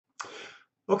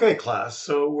Okay, class,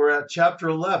 so we're at chapter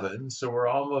 11, so we're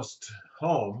almost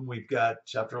home. We've got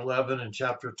chapter 11 and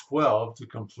chapter 12 to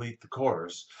complete the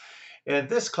course. And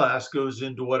this class goes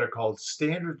into what are called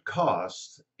standard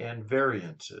costs and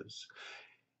variances.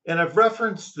 And I've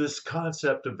referenced this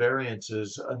concept of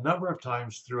variances a number of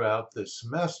times throughout this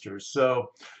semester.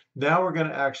 So now we're going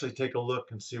to actually take a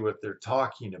look and see what they're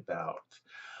talking about.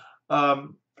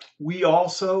 Um, we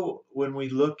also, when we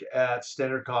look at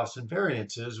standard costs and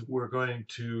variances, we're going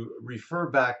to refer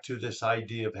back to this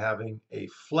idea of having a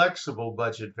flexible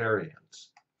budget variance.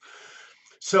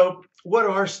 So, what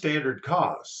are standard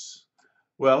costs?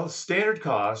 Well, standard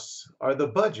costs are the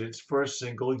budgets for a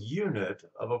single unit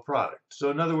of a product.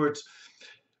 So, in other words,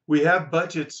 we have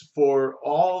budgets for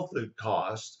all the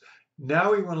costs.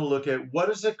 Now we want to look at what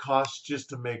does it cost just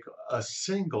to make a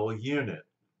single unit.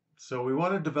 So we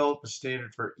want to develop a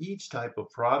standard for each type of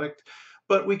product,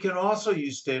 but we can also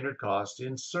use standard cost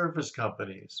in service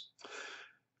companies.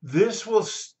 This will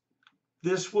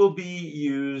this will be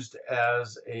used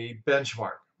as a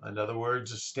benchmark. In other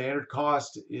words, a standard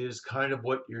cost is kind of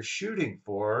what you're shooting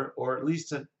for, or at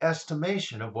least an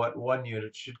estimation of what one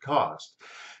unit should cost.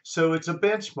 So it's a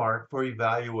benchmark for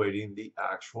evaluating the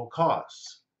actual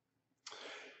costs.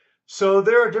 So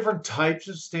there are different types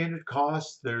of standard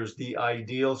costs. There's the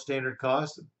ideal standard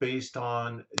cost based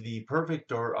on the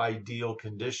perfect or ideal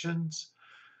conditions.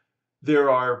 There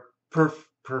are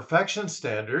perfection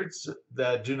standards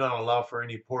that do not allow for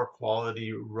any poor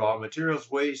quality raw materials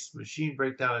waste, machine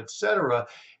breakdown, etc.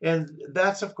 And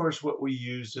that's, of course, what we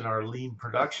used in our lean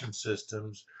production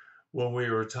systems when we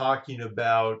were talking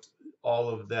about all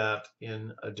of that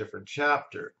in a different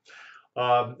chapter.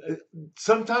 Um,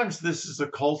 Sometimes this is a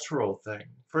cultural thing.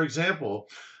 For example,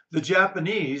 the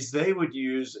Japanese, they would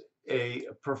use a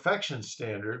perfection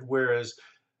standard, whereas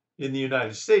in the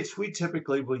United States, we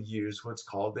typically will use what's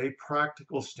called a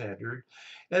practical standard,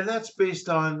 and that's based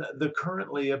on the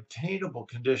currently obtainable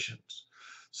conditions.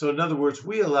 So in other words,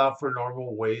 we allow for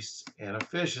normal wastes and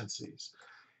efficiencies.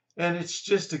 And it's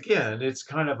just, again, it's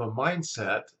kind of a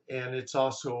mindset, and it's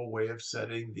also a way of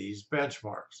setting these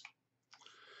benchmarks.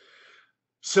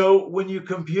 So when you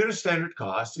compute a standard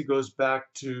cost, it goes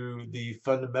back to the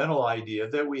fundamental idea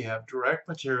that we have direct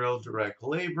material, direct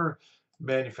labor,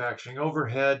 manufacturing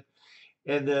overhead,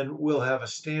 and then we'll have a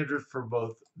standard for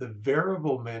both the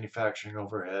variable manufacturing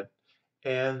overhead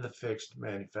and the fixed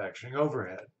manufacturing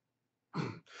overhead.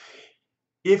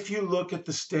 If you look at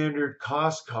the standard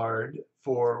cost card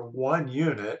for one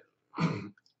unit,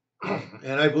 and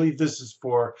I believe this is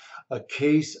for a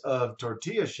case of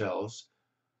tortilla shells,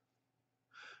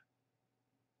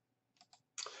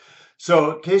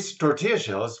 so case of tortilla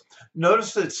shells,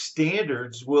 notice that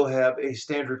standards will have a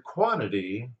standard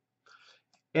quantity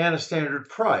and a standard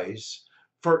price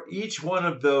for each one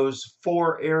of those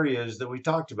four areas that we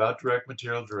talked about: direct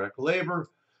material, direct labor,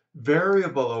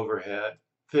 variable overhead,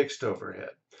 fixed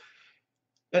overhead.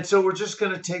 And so we're just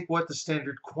going to take what the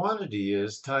standard quantity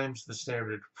is times the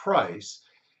standard price,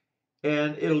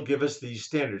 and it'll give us these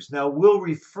standards. Now we'll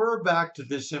refer back to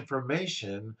this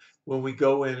information when we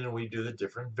go in and we do the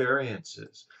different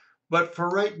variances. But for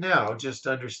right now, just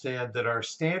understand that our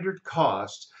standard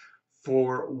cost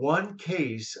for one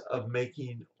case of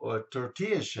making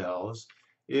tortilla shells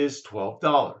is $12.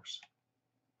 All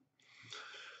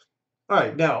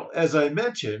right, now, as I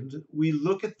mentioned, we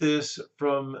look at this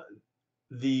from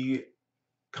the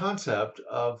concept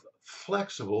of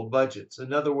flexible budgets.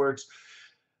 In other words,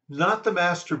 not the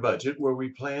master budget where we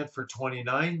plan for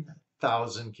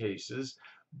 29,000 cases,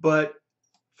 but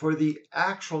for the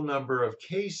actual number of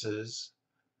cases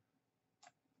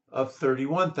of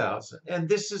 31,000. And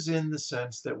this is in the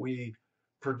sense that we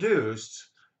produced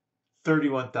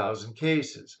 31,000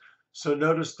 cases. So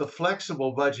notice the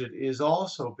flexible budget is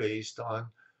also based on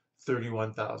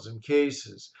 31,000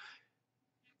 cases.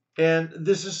 And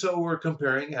this is so we're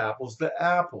comparing apples to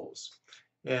apples.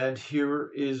 And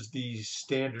here is the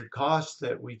standard cost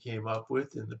that we came up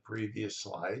with in the previous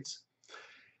slides.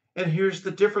 And here's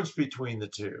the difference between the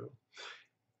two.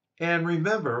 And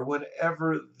remember,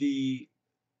 whenever in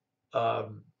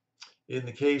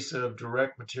the case of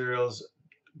direct materials,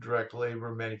 direct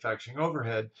labor, manufacturing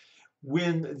overhead,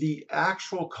 when the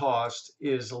actual cost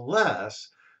is less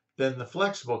than the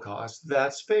flexible cost,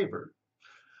 that's favored.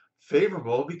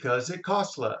 Favorable because it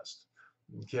costs less.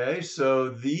 Okay, so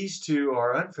these two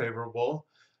are unfavorable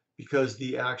because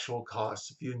the actual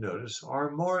costs, if you notice,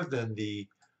 are more than the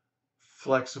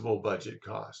flexible budget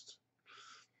cost.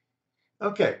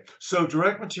 Okay, so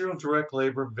direct material, direct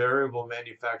labor, variable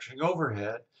manufacturing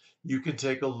overhead, you can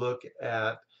take a look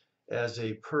at as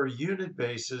a per unit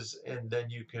basis, and then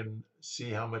you can see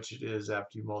how much it is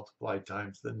after you multiply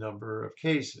times the number of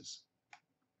cases.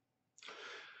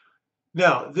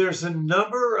 Now, there's a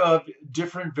number of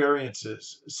different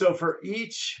variances. So for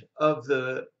each of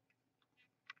the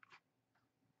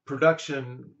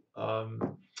production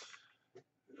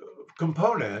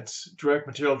components, direct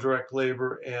material, direct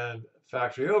labor, and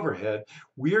factory overhead,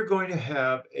 we are going to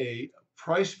have a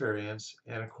price variance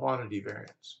and a quantity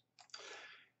variance.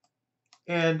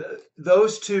 And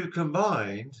those two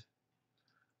combined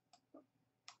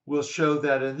will show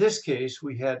that in this case,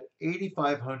 we had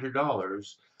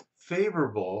 $8,500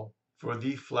 favorable for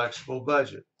the flexible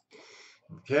budget.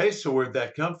 Okay, so where'd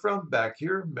that come from? Back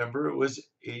here, remember it was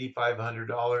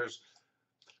 $8,500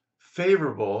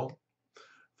 favorable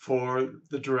for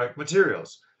the direct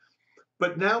materials.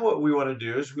 But now what we want to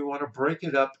do is we want to break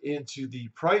it up into the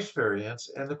price variance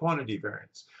and the quantity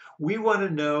variance. We want to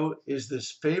know, is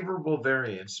this favorable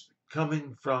variance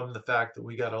coming from the fact that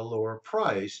we got a lower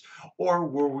price, or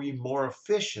were we more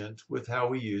efficient with how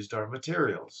we used our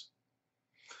materials?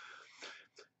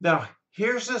 Now,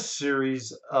 here's a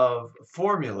series of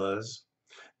formulas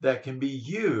that can be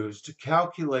used to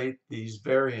calculate these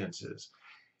variances.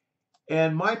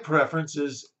 And my preference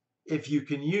is, if you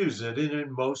can use it, and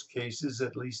in most cases,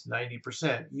 at least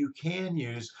 90%, you can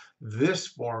use this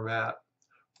format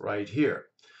right here.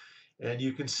 And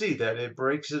you can see that it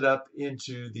breaks it up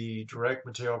into the direct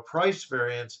material price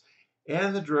variance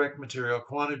and the direct material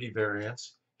quantity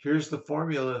variance. Here's the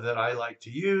formula that I like to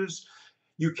use.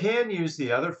 You can use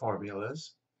the other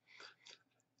formulas.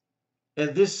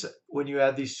 And this, when you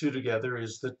add these two together,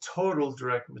 is the total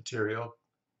direct material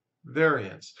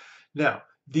variance. Now,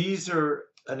 these are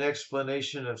an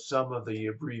explanation of some of the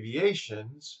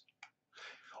abbreviations,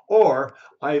 or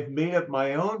I've made up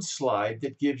my own slide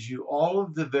that gives you all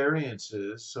of the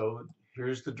variances. So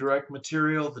here's the direct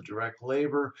material, the direct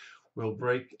labor. We'll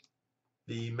break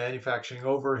the manufacturing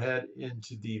overhead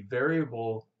into the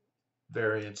variable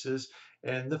variances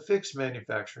and the fixed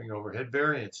manufacturing overhead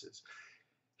variances.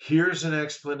 Here's an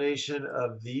explanation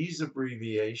of these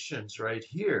abbreviations right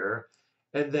here.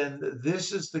 And then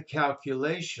this is the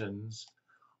calculations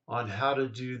on how to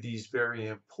do these very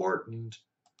important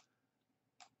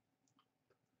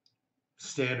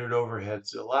standard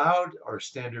overheads allowed, or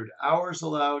standard hours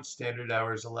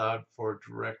allowed for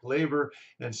direct labor,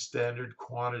 and standard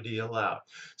quantity allowed.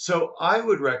 So I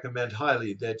would recommend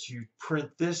highly that you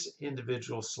print this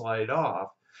individual slide off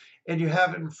and you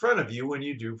have it in front of you when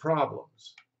you do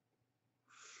problems.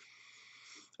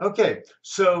 Okay,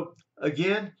 so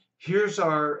again, here's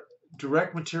our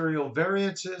direct material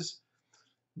variances.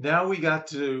 Now we got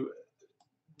to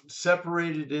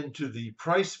separate it into the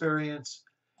price variance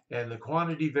and the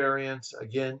quantity variance.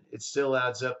 Again, it still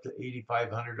adds up to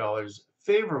 $8,500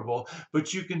 favorable,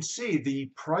 but you can see the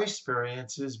price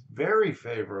variance is very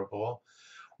favorable,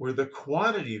 where the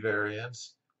quantity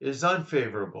variance is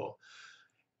unfavorable.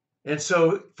 And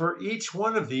so for each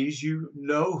one of these, you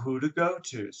know who to go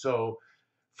to. So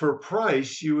for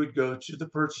price, you would go to the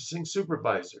purchasing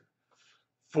supervisor.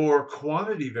 For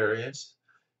quantity variance,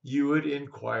 you would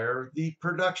inquire the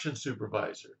production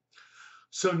supervisor.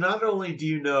 So not only do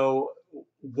you know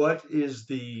what is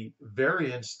the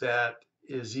variance that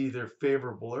is either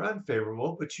favorable or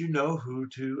unfavorable, but you know who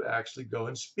to actually go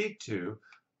and speak to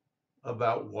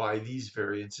about why these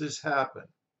variances happen.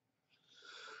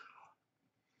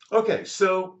 Okay,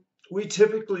 so we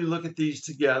typically look at these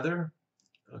together,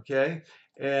 okay?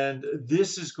 And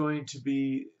this is going to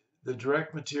be the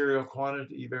direct material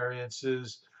quantity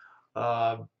variances.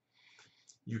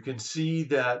 You can see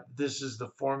that this is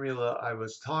the formula I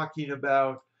was talking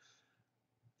about.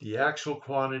 The actual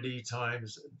quantity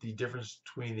times the difference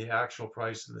between the actual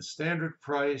price and the standard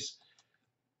price.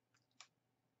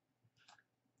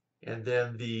 And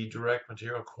then the direct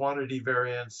material quantity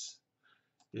variance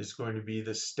is going to be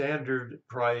the standard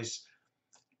price,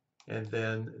 and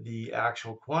then the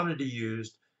actual quantity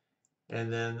used,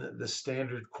 and then the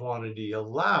standard quantity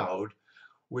allowed,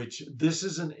 which this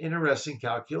is an interesting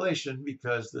calculation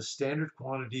because the standard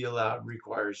quantity allowed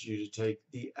requires you to take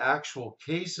the actual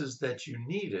cases that you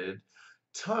needed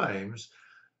times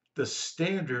the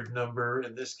standard number,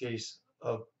 in this case,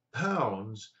 of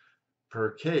pounds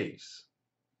per case.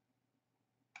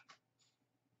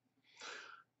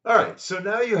 All right, so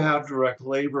now you have direct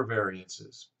labor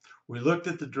variances. We looked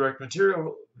at the direct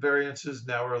material variances,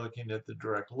 now we're looking at the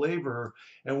direct labor,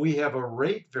 and we have a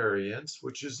rate variance,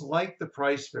 which is like the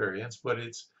price variance, but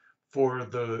it's for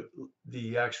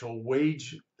the actual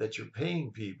wage that you're paying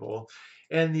people,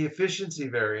 and the efficiency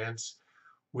variance,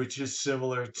 which is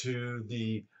similar to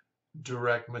the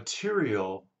direct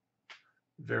material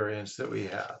variance that we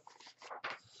have.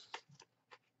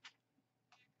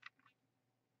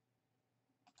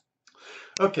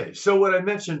 Okay, so what I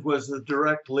mentioned was the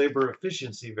direct labor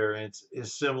efficiency variance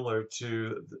is similar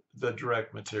to the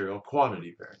direct material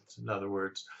quantity variance. In other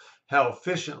words, how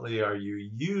efficiently are you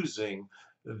using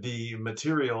the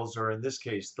materials, or in this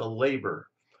case, the labor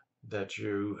that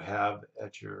you have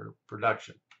at your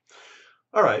production.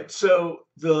 All right, so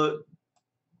the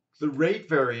rate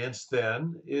variance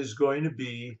then is going to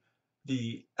be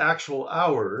the actual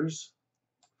hours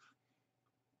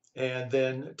and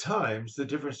then times the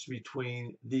difference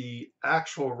between the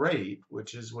actual rate,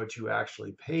 which is what you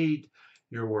actually paid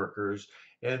your workers,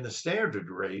 and the standard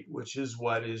rate, which is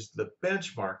what is the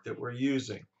benchmark that we're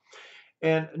using.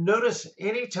 And notice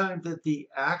anytime that the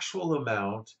actual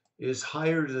amount is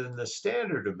higher than the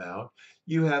standard amount,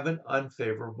 you have an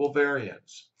unfavorable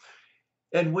variance.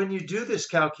 And when you do this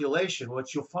calculation,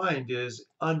 what you'll find is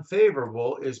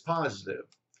unfavorable is positive.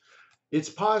 It's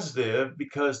positive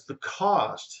because the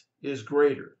cost is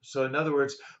greater. So in other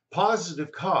words,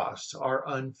 positive costs are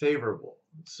unfavorable.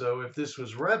 So if this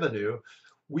was revenue,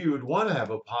 we would want to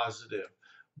have a positive.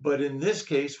 But in this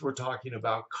case, we're talking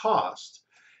about cost.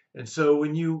 And so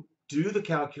when you do the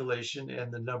calculation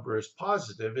and the number is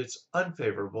positive, it's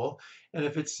unfavorable. And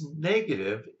if it's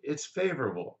negative, it's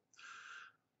favorable.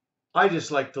 I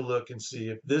just like to look and see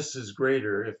if this is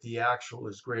greater, if the actual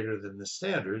is greater than the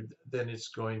standard, then it's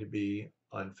going to be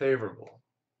unfavorable.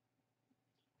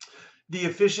 The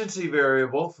efficiency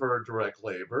variable for direct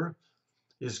labor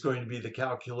is going to be the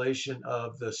calculation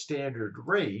of the standard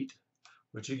rate,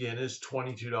 which again is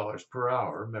 $22 per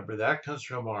hour. Remember, that comes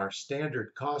from our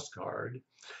standard cost card.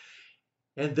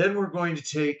 And then we're going to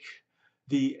take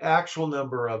the actual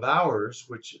number of hours,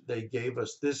 which they gave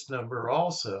us this number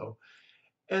also,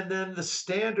 and then the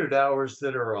standard hours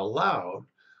that are allowed.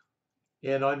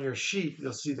 And on your sheet,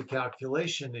 you'll see the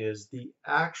calculation is the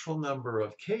actual number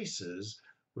of cases,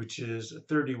 which is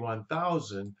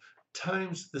 31,000,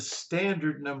 times the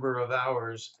standard number of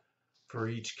hours for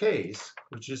each case,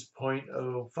 which is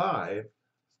 0.05.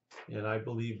 And I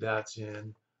believe that's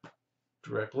in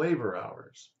direct labor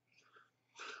hours.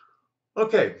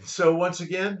 Okay, so once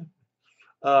again,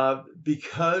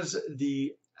 because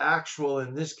the actual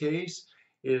in this case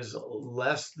is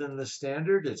less than the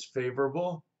standard, it's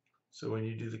favorable. So when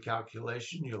you do the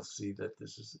calculation, you'll see that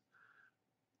this is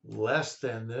less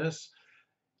than this.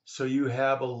 So you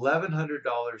have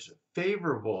 $1,100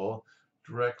 favorable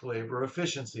direct labor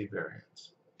efficiency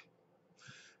variance.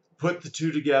 Put the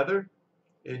two together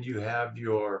and you have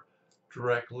your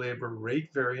direct labor rate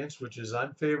variance, which is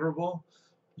unfavorable.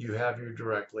 You have your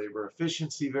direct labor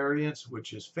efficiency variance,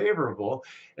 which is favorable.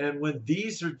 And when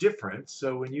these are different,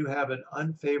 so when you have an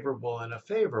unfavorable and a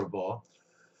favorable,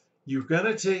 you're going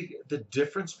to take the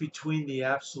difference between the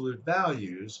absolute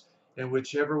values, and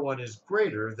whichever one is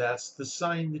greater, that's the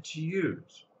sign that you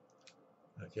use.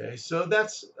 Okay, so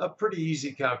that's a pretty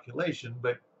easy calculation,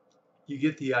 but you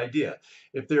get the idea.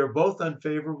 If they're both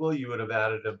unfavorable, you would have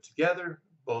added them together.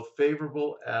 Both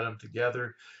favorable, add them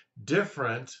together.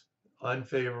 Different,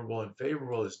 unfavorable and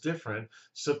favorable is different.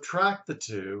 Subtract the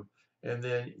two, and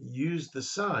then use the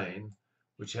sign,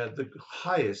 which had the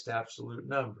highest absolute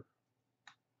number.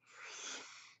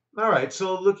 All right,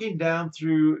 so looking down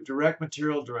through direct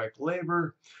material, direct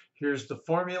labor, here's the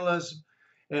formulas.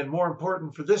 And more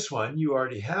important for this one, you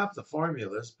already have the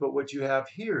formulas, but what you have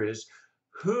here is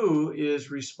who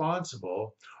is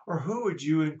responsible, or who would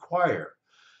you inquire?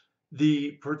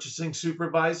 The purchasing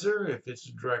supervisor, if it's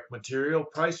a direct material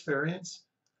price variance,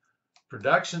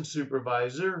 production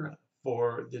supervisor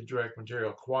for the direct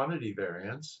material quantity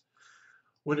variance.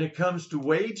 When it comes to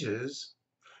wages,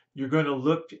 you're going to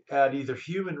look at either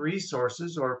human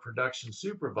resources or production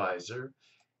supervisor.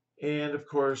 And of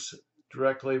course,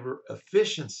 direct labor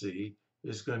efficiency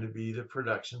is going to be the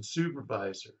production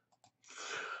supervisor.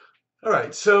 All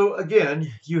right, so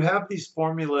again, you have these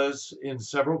formulas in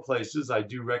several places. I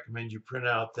do recommend you print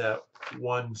out that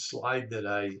one slide that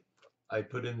I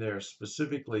put in there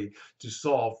specifically to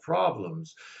solve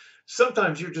problems.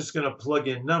 Sometimes you're just going to plug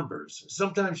in numbers.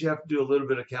 Sometimes you have to do a little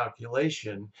bit of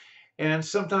calculation, and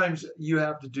sometimes you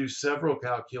have to do several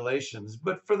calculations.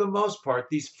 But for the most part,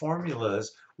 these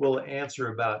formulas will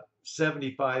answer about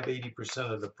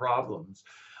 75–80% of the problems,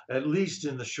 at least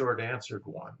in the short answered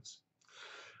ones.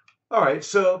 All right,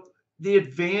 so the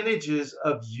advantages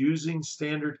of using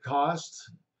standard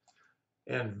costs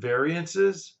and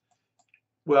variances,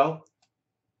 well,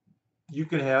 you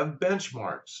can have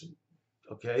benchmarks.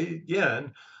 Okay,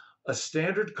 again, a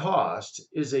standard cost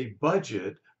is a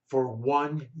budget for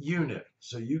 1 unit.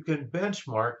 So you can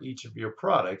benchmark each of your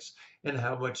products and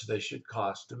how much they should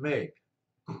cost to make.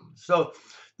 So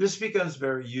this becomes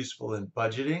very useful in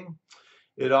budgeting.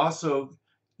 It also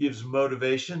gives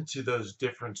motivation to those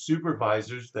different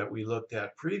supervisors that we looked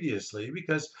at previously,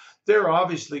 because they're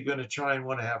obviously going to try and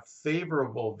want to have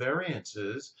favorable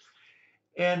variances.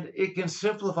 And it can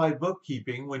simplify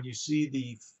bookkeeping when you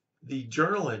see the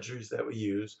journal entries that we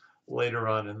use later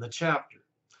on in the chapter.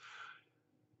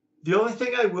 The only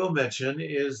thing I will mention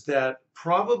is that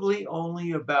probably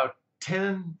only about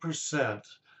 10%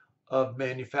 of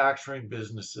manufacturing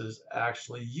businesses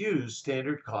actually use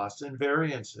standard costs and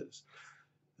variances.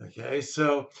 Okay,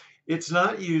 so it's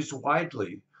not used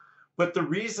widely, but the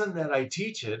reason that I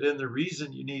teach it and the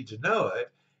reason you need to know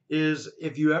it is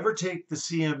if you ever take the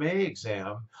CMA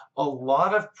exam, a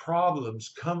lot of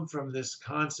problems come from this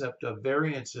concept of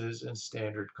variances and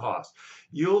standard costs.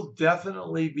 You'll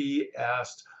definitely be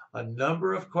asked a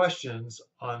number of questions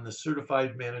on the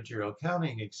Certified Managerial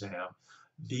Accounting exam,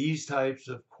 these types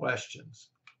of questions.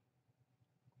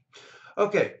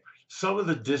 Okay, some of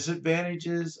the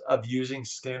disadvantages of using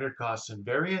standard costs and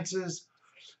variances.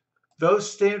 Those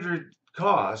standard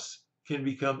costs can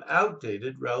become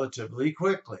outdated relatively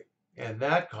quickly, and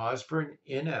that calls for an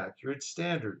inaccurate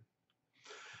standard.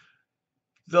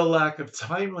 The lack of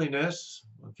timeliness,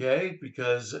 okay,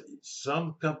 because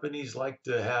some companies like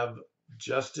to have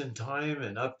just in time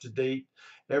and up to date,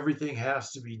 everything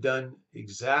has to be done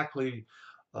exactly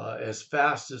as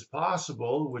fast as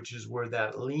possible, which is where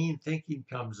that lean thinking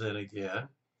comes in again.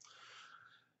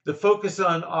 The focus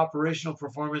on operational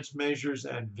performance measures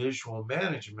and visual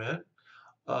management.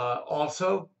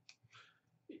 Also,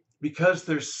 because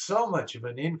there's so much of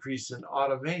an increase in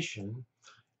automation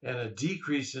and a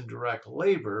decrease in direct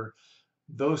labor,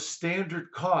 those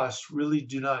standard costs really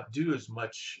do not do as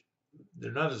much.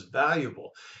 They're not as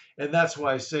valuable. And that's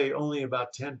why I say only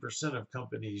about 10% of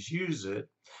companies use it.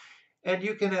 And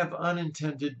you can have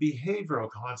unintended behavioral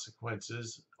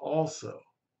consequences also.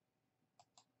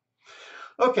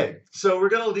 Okay, so we're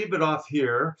going to leave it off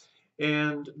here,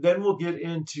 and then we'll get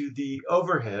into the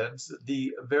overheads,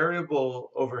 the variable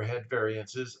overhead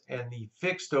variances, and the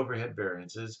fixed overhead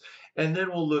variances, and then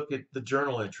we'll look at the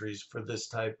journal entries for this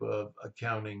type of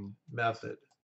accounting method.